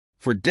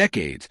For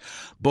decades,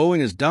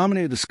 Boeing has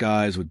dominated the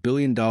skies with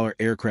billion-dollar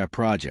aircraft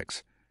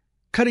projects,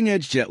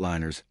 cutting-edge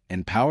jetliners,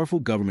 and powerful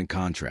government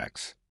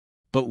contracts.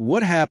 But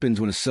what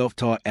happens when a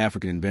self-taught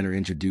African inventor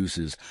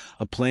introduces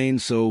a plane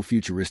so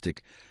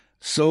futuristic,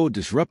 so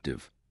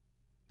disruptive,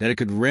 that it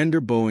could render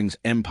Boeing's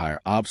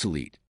empire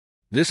obsolete?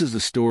 This is the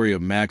story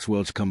of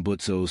Maxwell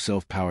Chikumbutso's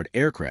self-powered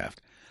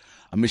aircraft,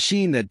 a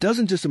machine that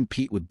doesn't just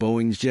compete with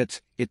Boeing's jets,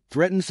 it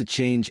threatens to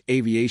change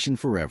aviation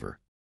forever.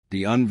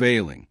 The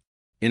unveiling.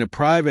 In a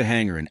private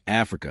hangar in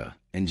Africa,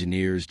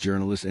 engineers,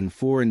 journalists, and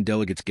foreign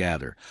delegates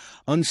gather,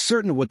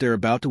 uncertain of what they're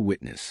about to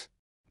witness.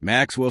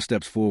 Maxwell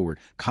steps forward,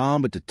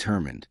 calm but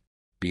determined.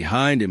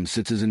 Behind him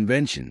sits his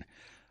invention,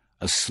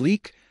 a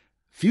sleek,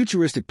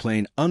 futuristic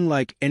plane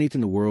unlike anything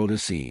the world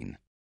has seen.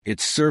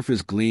 Its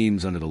surface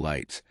gleams under the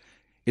lights.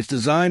 Its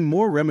design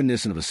more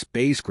reminiscent of a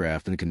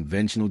spacecraft than a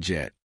conventional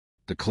jet.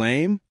 The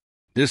claim?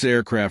 This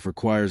aircraft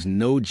requires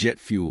no jet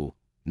fuel,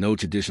 no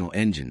traditional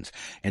engines,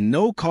 and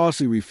no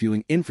costly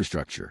refueling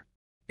infrastructure.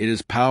 It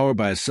is powered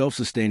by a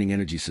self-sustaining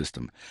energy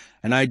system,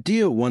 an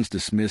idea once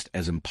dismissed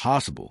as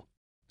impossible.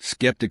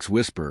 Skeptics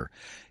whisper,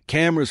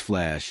 cameras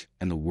flash,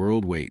 and the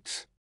world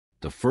waits.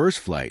 The first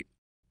flight,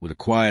 with a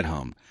quiet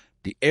hum,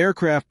 the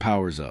aircraft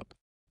powers up.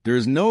 There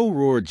is no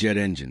roar of jet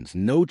engines,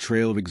 no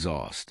trail of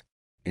exhaust.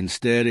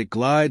 Instead, it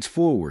glides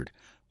forward,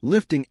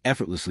 lifting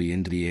effortlessly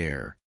into the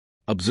air.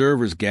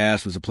 Observers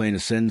gasp as the plane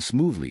ascends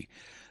smoothly,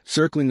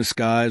 circling the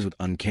skies with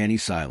uncanny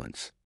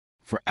silence.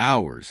 For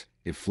hours,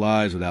 it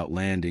flies without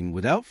landing,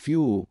 without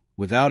fuel,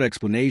 without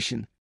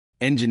explanation.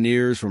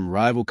 Engineers from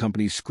rival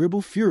companies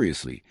scribble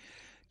furiously,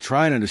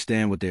 trying to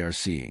understand what they are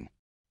seeing.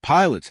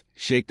 Pilots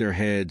shake their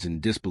heads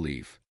in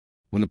disbelief.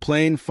 When the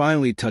plane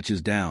finally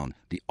touches down,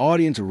 the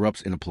audience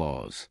erupts in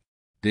applause.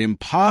 The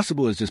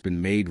impossible has just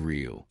been made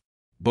real.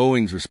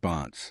 Boeing's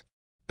response.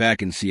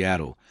 Back in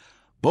Seattle,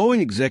 Boeing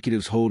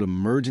executives hold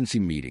emergency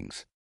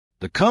meetings.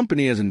 The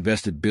company has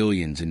invested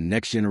billions in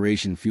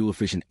next-generation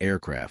fuel-efficient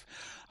aircraft,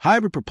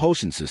 hybrid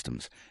propulsion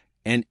systems,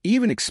 and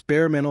even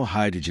experimental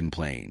hydrogen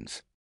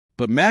planes.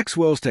 But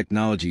Maxwell's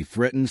technology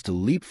threatens to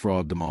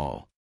leapfrog them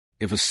all.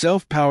 If a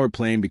self-powered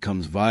plane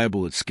becomes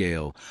viable at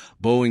scale,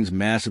 Boeing's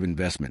massive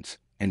investments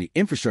and the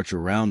infrastructure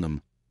around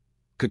them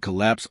could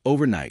collapse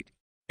overnight.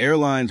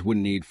 Airlines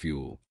wouldn't need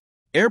fuel.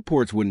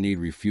 Airports wouldn't need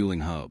refueling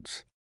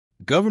hubs.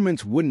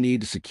 Governments wouldn't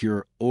need to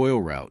secure oil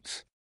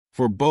routes.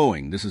 For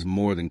Boeing, this is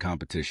more than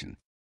competition.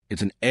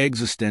 It's an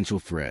existential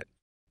threat.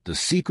 The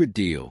secret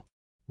deal.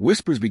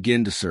 Whispers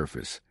begin to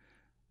surface.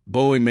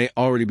 Boeing may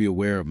already be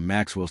aware of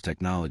Maxwell's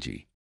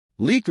technology.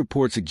 Leaked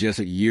reports suggest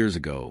that years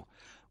ago,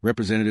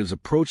 representatives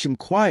approached him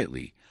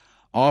quietly,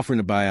 offering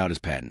to buy out his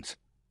patents,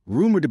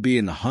 rumored to be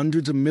in the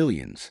hundreds of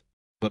millions.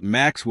 But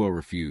Maxwell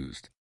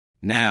refused.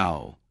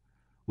 Now,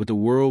 with the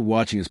world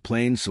watching his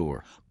plane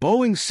soar,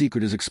 Boeing's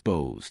secret is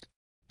exposed.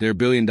 Their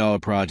billion-dollar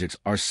projects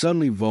are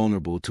suddenly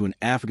vulnerable to an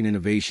African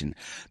innovation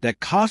that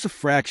costs a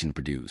fraction to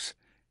produce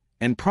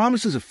and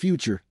promises a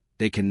future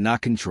they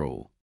cannot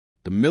control.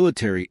 The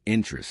military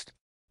interest.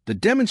 The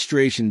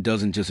demonstration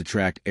doesn't just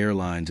attract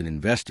airlines and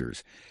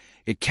investors.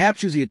 It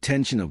captures the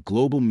attention of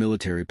global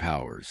military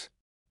powers.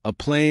 A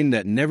plane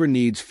that never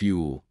needs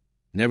fuel,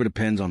 never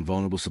depends on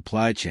vulnerable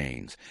supply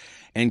chains,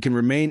 and can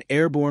remain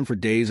airborne for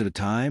days at a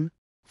time.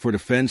 For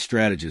defense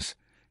strategists,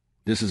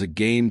 this is a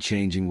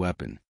game-changing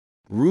weapon.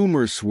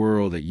 Rumors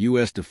swirl that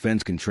U.S.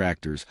 defense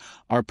contractors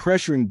are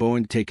pressuring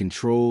Boeing to take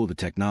control of the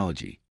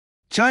technology.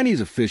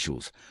 Chinese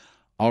officials,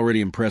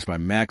 already impressed by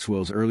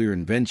Maxwell's earlier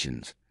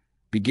inventions,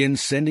 begin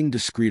sending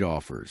discreet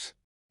offers.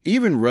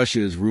 Even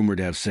Russia is rumored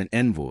to have sent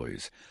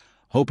envoys,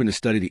 hoping to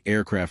study the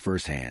aircraft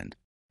firsthand.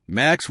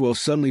 Maxwell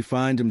suddenly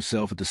finds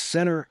himself at the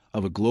center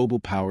of a global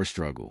power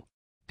struggle,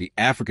 the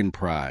African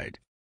pride.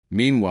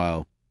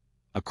 Meanwhile,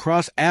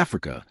 across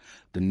Africa,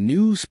 the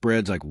news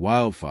spreads like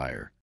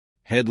wildfire.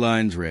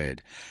 Headlines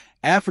read,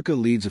 Africa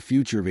leads the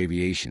future of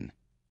aviation.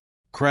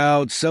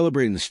 Crowds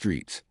celebrating the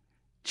streets,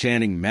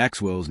 chanting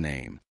Maxwell's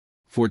name.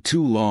 For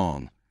too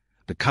long,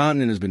 the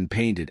continent has been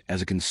painted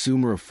as a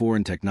consumer of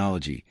foreign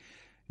technology,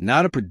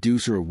 not a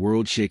producer of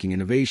world-shaking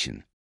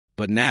innovation.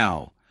 But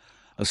now,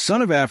 a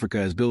son of Africa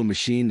has built a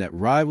machine that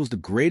rivals the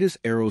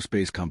greatest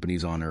aerospace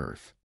companies on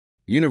Earth.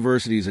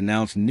 Universities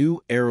announce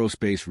new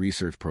aerospace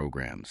research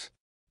programs.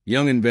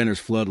 Young inventors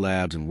flood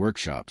labs and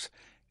workshops,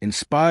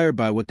 inspired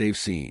by what they've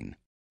seen.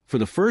 For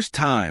the first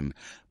time,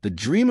 the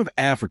dream of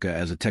Africa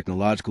as a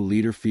technological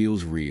leader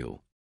feels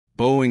real.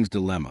 Boeing's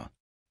dilemma.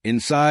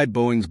 Inside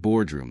Boeing's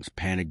boardrooms,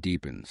 panic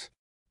deepens.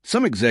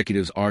 Some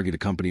executives argue the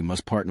company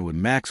must partner with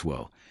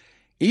Maxwell,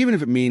 even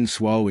if it means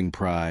swallowing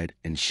pride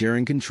and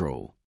sharing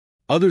control.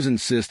 Others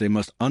insist they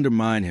must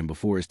undermine him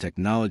before his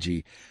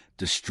technology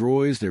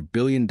destroys their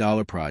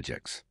billion-dollar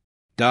projects.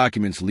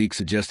 Documents leak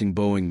suggesting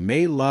Boeing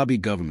may lobby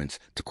governments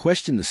to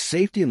question the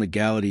safety and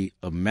legality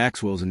of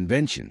Maxwell's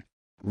invention.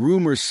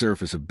 Rumors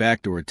surface of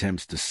backdoor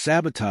attempts to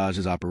sabotage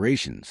his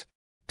operations.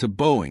 To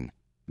Boeing,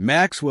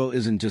 Maxwell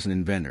isn't just an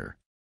inventor.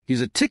 He's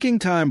a ticking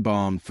time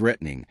bomb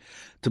threatening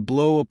to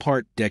blow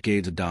apart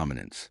decades of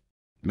dominance.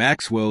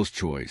 Maxwell's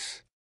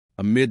choice.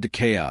 Amid the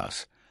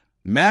chaos,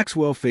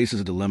 Maxwell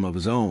faces a dilemma of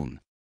his own.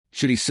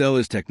 Should he sell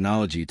his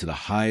technology to the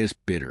highest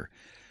bidder,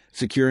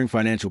 securing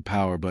financial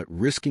power but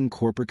risking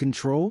corporate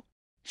control?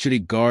 Should he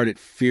guard it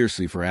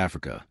fiercely for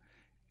Africa,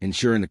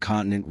 ensuring the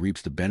continent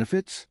reaps the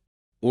benefits?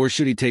 Or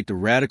should he take the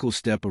radical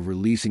step of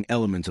releasing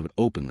elements of it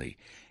openly,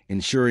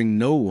 ensuring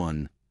no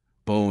one,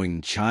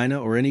 Boeing,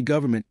 China, or any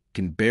government,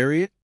 can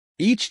bury it?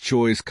 Each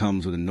choice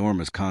comes with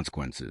enormous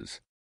consequences.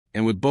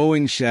 And with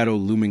Boeing's shadow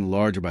looming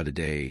larger by the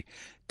day,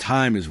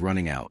 time is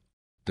running out.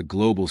 The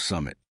global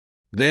summit.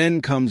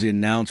 Then comes the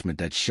announcement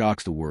that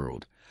shocks the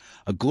world.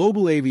 A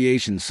global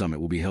aviation summit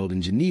will be held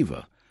in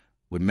Geneva,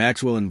 with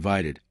Maxwell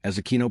invited as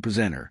a keynote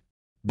presenter.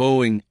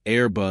 Boeing,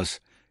 Airbus,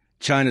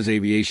 China's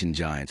aviation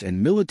giants,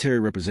 and military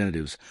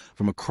representatives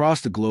from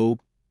across the globe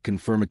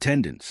confirm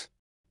attendance.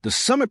 The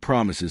summit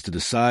promises to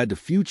decide the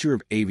future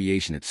of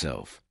aviation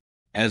itself.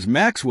 As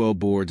Maxwell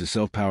boards a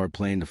self-powered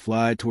plane to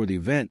fly toward the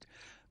event,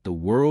 the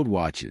world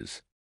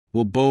watches.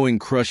 Will Boeing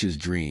crush his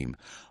dream,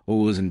 or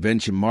will his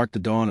invention mark the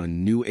dawn of a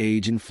new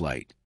age in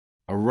flight?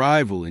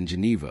 Arrival in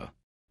Geneva.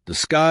 The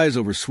skies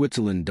over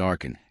Switzerland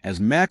darken as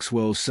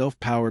Maxwell's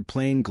self-powered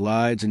plane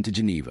glides into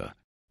Geneva.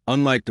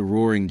 Unlike the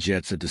roaring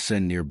jets that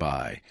descend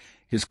nearby,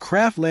 his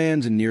craft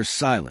lands in near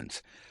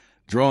silence,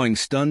 drawing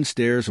stunned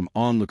stares from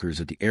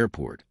onlookers at the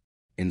airport.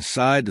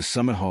 Inside the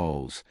summit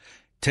halls,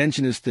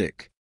 tension is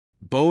thick.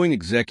 Boeing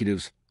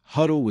executives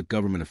huddle with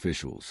government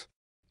officials.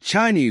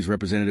 Chinese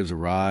representatives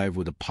arrive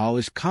with a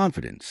polished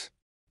confidence.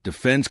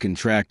 Defense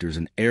contractors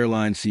and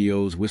airline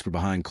CEOs whisper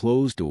behind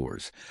closed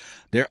doors,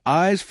 their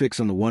eyes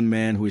fixed on the one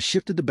man who has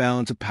shifted the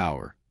balance of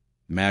power,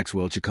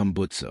 Maxwell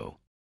Chikumbutso.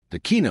 The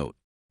keynote.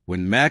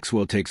 When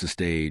Maxwell takes the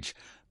stage,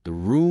 the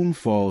room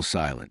falls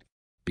silent.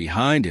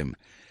 Behind him,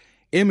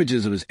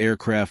 images of his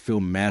aircraft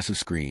fill massive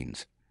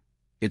screens.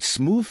 Its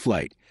smooth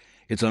flight,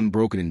 its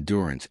unbroken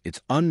endurance,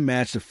 its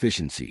unmatched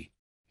efficiency.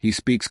 He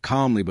speaks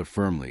calmly but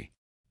firmly.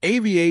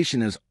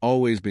 Aviation has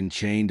always been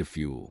chained to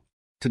fuel.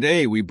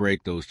 Today we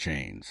break those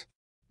chains.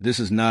 This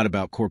is not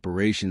about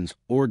corporations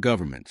or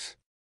governments.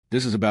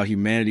 This is about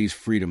humanity's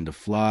freedom to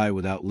fly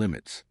without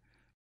limits.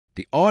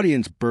 The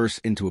audience bursts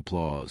into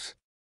applause.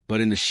 But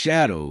in the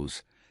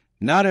shadows,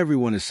 not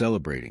everyone is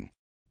celebrating.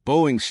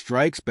 Boeing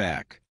strikes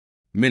back.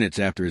 Minutes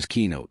after his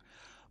keynote,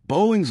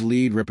 Boeing's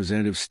lead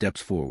representative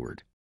steps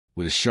forward.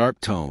 With a sharp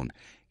tone,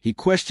 he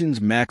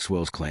questions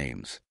Maxwell's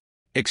claims.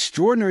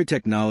 Extraordinary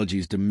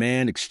technologies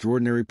demand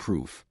extraordinary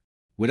proof.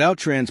 Without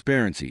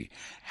transparency,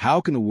 how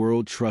can the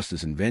world trust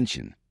this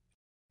invention?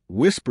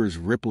 Whispers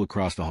ripple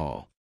across the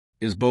hall.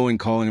 Is Boeing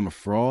calling him a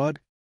fraud?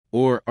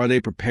 Or are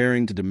they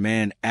preparing to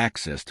demand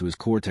access to his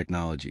core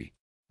technology?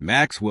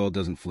 Maxwell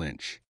doesn't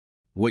flinch.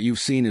 What you've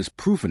seen is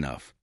proof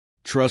enough.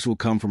 Trust will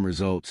come from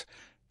results,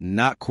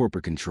 not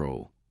corporate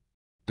control.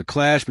 The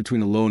clash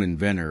between the lone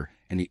inventor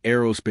and the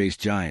aerospace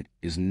giant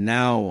is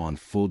now on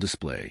full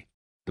display.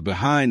 The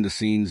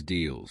behind-the-scenes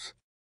deals.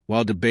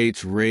 While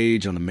debates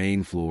rage on the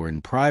main floor,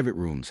 in private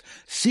rooms,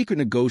 secret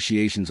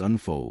negotiations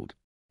unfold.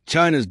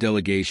 China's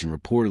delegation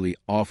reportedly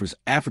offers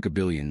Africa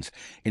billions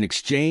in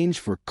exchange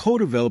for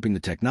co-developing the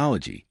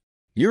technology.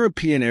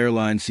 European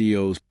airline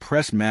CEOs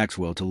press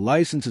Maxwell to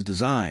license his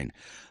design,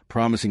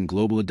 promising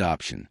global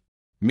adoption.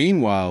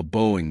 Meanwhile,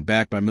 Boeing,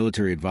 backed by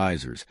military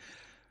advisors,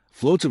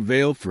 floats a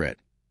veiled threat: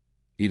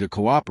 either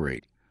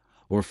cooperate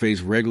or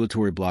face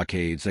regulatory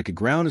blockades that could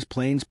ground his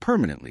planes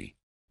permanently.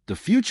 The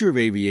future of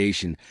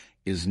aviation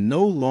is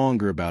no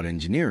longer about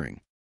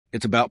engineering.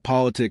 It's about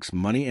politics,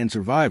 money, and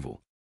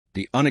survival.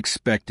 The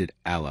unexpected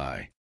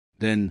ally.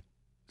 Then,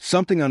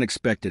 something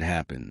unexpected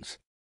happens.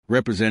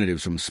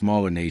 Representatives from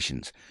smaller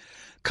nations,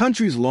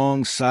 countries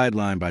long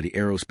sidelined by the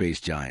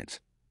aerospace giants,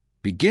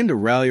 begin to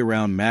rally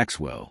around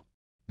Maxwell.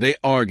 They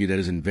argue that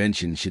his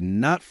invention should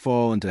not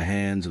fall into the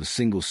hands of a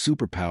single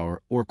superpower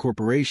or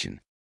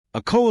corporation.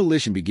 A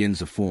coalition begins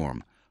to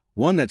form,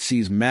 one that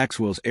sees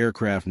Maxwell's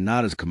aircraft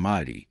not as a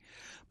commodity,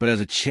 but as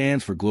a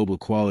chance for global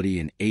equality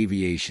in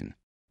aviation.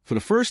 For the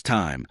first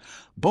time,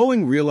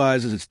 Boeing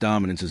realizes its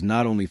dominance is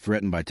not only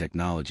threatened by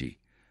technology,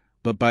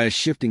 but by a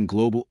shifting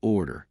global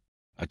order,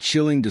 a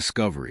chilling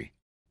discovery.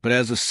 But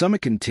as the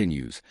summit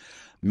continues,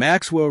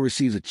 Maxwell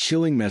receives a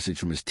chilling message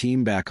from his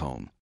team back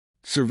home.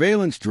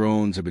 Surveillance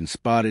drones have been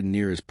spotted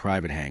near his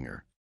private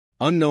hangar.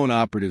 Unknown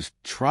operatives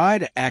try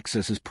to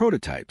access his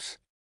prototypes.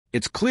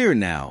 It's clear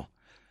now,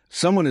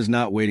 someone is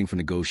not waiting for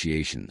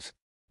negotiations.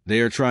 They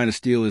are trying to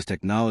steal his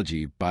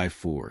technology by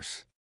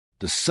force.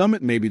 The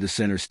summit may be the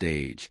center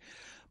stage,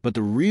 but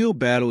the real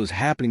battle is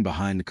happening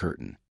behind the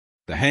curtain.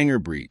 The hangar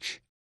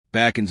breach.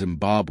 Back in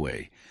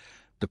Zimbabwe,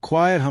 the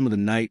quiet hum of the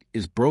night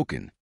is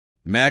broken.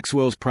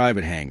 Maxwell's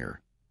private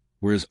hangar,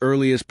 where his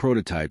earliest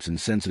prototypes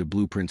and sensitive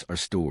blueprints are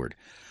stored,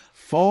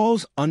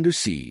 falls under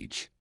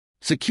siege.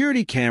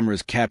 Security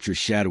cameras capture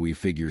shadowy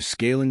figures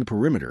scaling the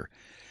perimeter,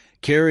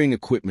 carrying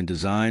equipment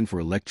designed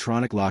for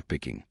electronic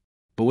lockpicking.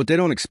 But what they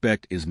don't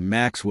expect is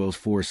Maxwell's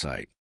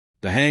foresight.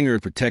 The hangar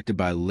is protected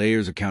by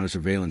layers of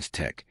counter-surveillance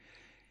tech,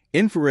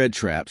 infrared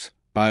traps,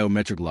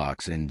 biometric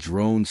locks, and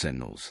drone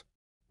sentinels.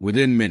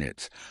 Within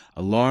minutes,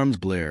 alarms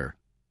blare,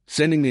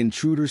 sending the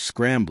intruders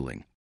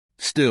scrambling.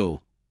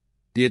 Still,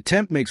 the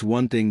attempt makes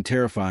one thing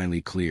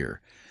terrifyingly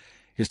clear.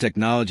 His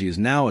technology is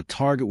now a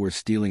target worth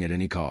stealing at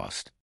any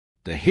cost.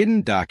 The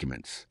hidden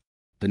documents.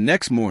 The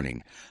next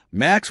morning,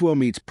 Maxwell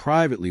meets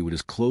privately with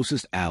his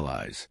closest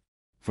allies.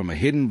 From a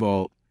hidden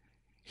vault,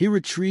 he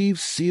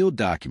retrieves sealed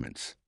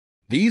documents.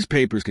 These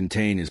papers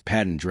contain his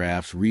patent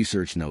drafts,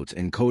 research notes,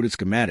 and coded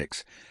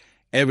schematics,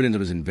 evidence of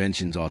his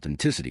invention's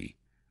authenticity,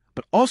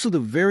 but also the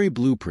very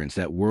blueprints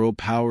that world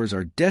powers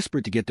are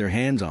desperate to get their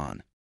hands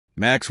on.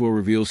 Maxwell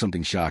reveals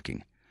something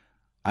shocking.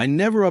 I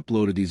never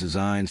uploaded these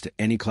designs to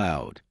any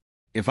cloud.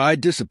 If I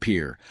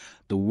disappear,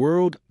 the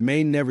world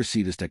may never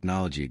see this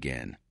technology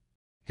again.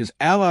 His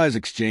allies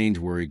exchange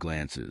worried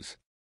glances.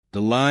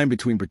 The line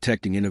between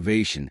protecting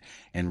innovation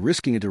and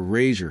risking its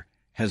erasure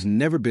has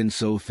never been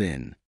so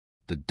thin.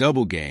 The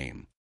double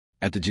game.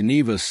 At the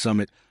Geneva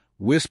summit,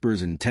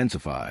 whispers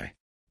intensify.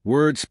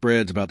 Word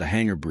spreads about the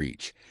hangar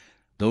breach,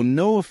 though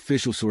no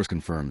official source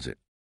confirms it.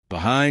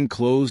 Behind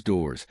closed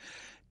doors,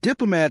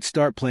 diplomats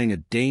start playing a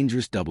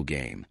dangerous double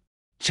game.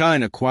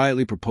 China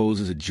quietly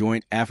proposes a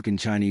joint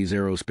African-Chinese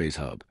aerospace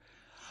hub,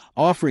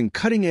 offering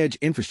cutting-edge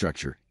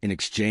infrastructure in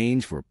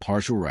exchange for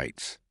partial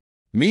rights.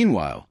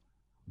 Meanwhile,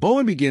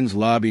 Boeing begins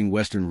lobbying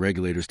Western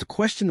regulators to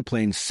question the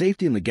plane's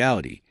safety and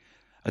legality,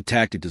 a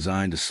tactic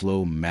designed to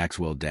slow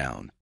Maxwell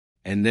down.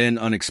 And then,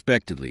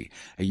 unexpectedly,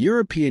 a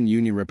European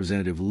Union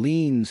representative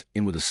leans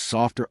in with a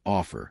softer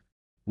offer.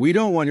 We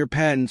don't want your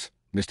patents,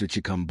 Mr.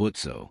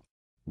 Chikumbutso.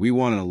 We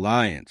want an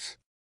alliance,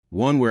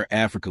 one where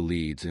Africa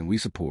leads and we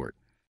support.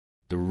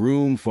 The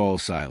room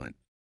falls silent.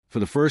 For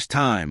the first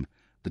time,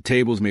 the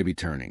tables may be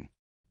turning.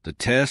 The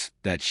test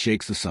that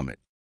shakes the summit.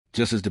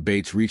 Just as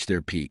debates reach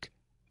their peak,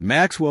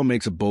 Maxwell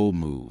makes a bold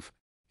move.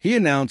 He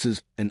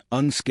announces an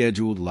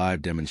unscheduled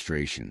live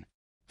demonstration.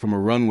 From a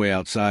runway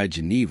outside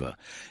Geneva,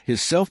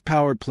 his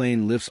self-powered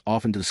plane lifts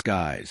off into the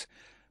skies,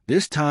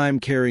 this time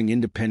carrying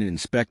independent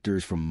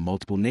inspectors from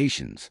multiple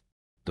nations.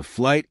 The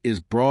flight is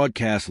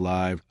broadcast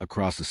live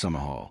across the summit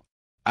hall.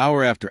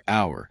 Hour after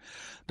hour,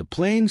 the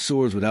plane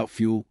soars without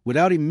fuel,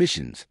 without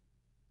emissions,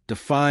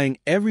 defying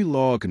every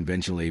law of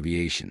conventional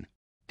aviation.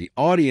 The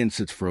audience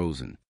sits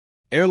frozen.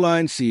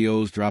 Airline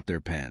CEOs drop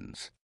their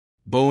pens.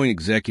 Boeing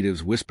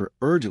executives whisper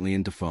urgently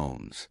into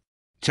phones.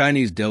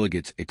 Chinese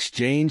delegates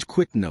exchange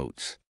quick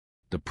notes.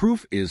 The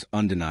proof is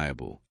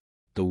undeniable.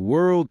 The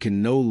world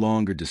can no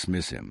longer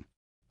dismiss him.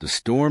 The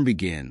storm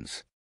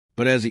begins.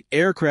 But as the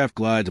aircraft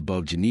glides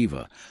above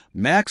Geneva,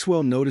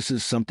 Maxwell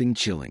notices something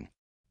chilling.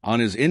 On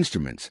his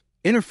instruments,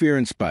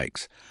 interference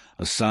spikes,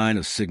 a sign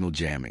of signal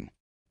jamming.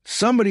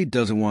 Somebody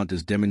doesn't want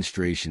this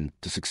demonstration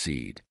to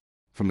succeed.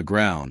 From the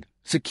ground,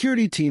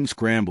 security teams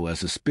scramble as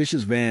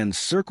suspicious vans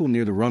circle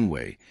near the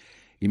runway,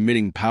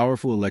 emitting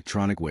powerful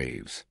electronic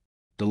waves.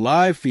 The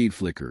live feed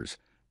flickers,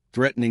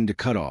 threatening to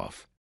cut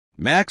off.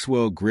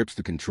 Maxwell grips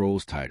the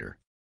controls tighter.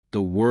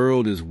 The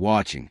world is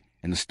watching,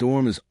 and the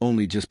storm is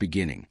only just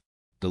beginning.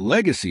 The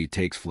Legacy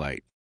takes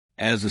flight.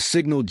 As the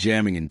signal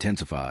jamming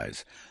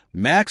intensifies,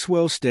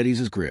 Maxwell steadies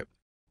his grip.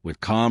 With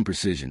calm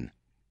precision,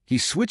 he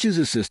switches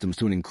his systems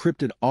to an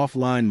encrypted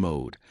offline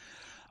mode,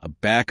 a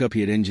backup he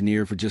had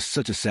engineered for just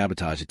such a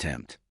sabotage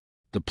attempt.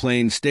 The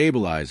plane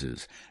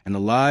stabilizes, and the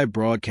live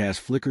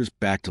broadcast flickers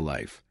back to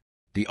life.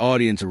 The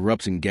audience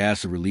erupts in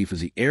gasps of relief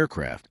as the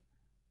aircraft,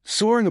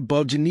 soaring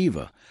above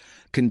Geneva,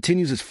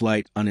 continues its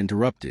flight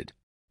uninterrupted.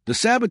 The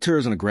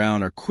saboteurs on the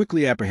ground are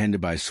quickly apprehended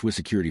by Swiss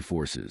security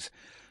forces,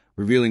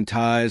 revealing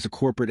ties to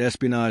corporate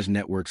espionage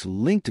networks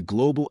linked to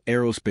global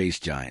aerospace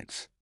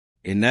giants.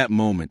 In that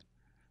moment,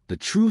 the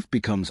truth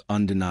becomes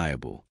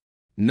undeniable.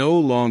 No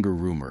longer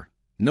rumor,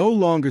 no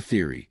longer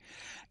theory.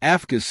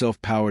 Africa's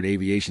self-powered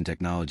aviation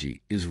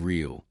technology is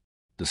real.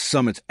 The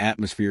summit's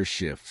atmosphere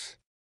shifts.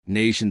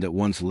 Nations that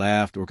once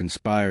laughed or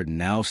conspired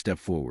now step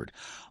forward,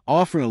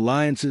 offering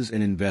alliances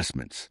and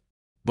investments.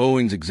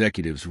 Boeing's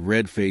executives,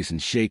 red-faced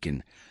and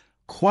shaken,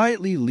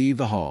 quietly leave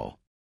the hall.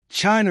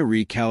 China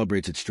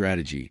recalibrates its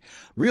strategy,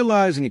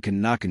 realizing it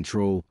cannot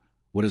control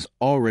what has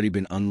already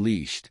been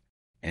unleashed.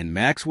 And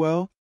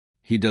Maxwell?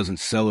 He doesn't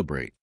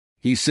celebrate.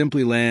 He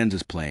simply lands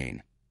his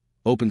plane,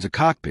 opens a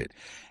cockpit,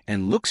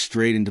 and looks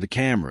straight into the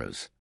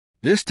cameras.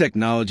 This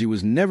technology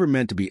was never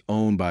meant to be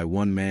owned by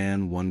one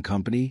man, one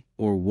company,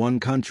 or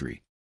one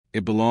country.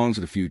 It belongs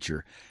to the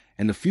future,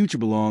 and the future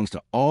belongs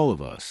to all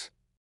of us.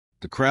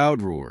 The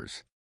crowd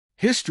roars.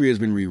 History has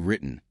been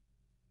rewritten,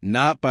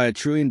 not by a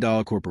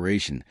trillion-dollar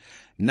corporation,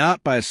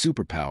 not by a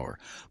superpower,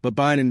 but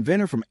by an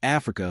inventor from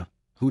Africa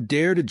who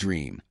dared to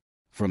dream.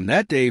 From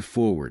that day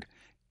forward,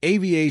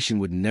 aviation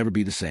would never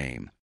be the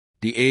same.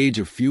 The age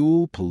of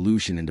fuel,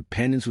 pollution, and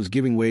dependence was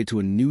giving way to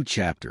a new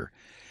chapter,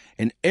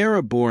 an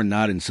era born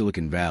not in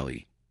Silicon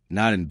Valley,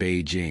 not in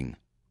Beijing,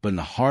 but in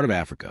the heart of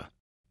Africa.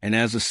 And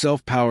as the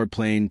self-powered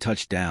plane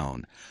touched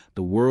down,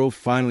 the world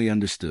finally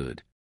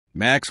understood.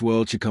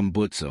 Maxwell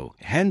Chikumbutso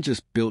hadn't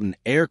just built an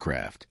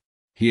aircraft,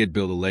 he had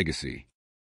built a legacy.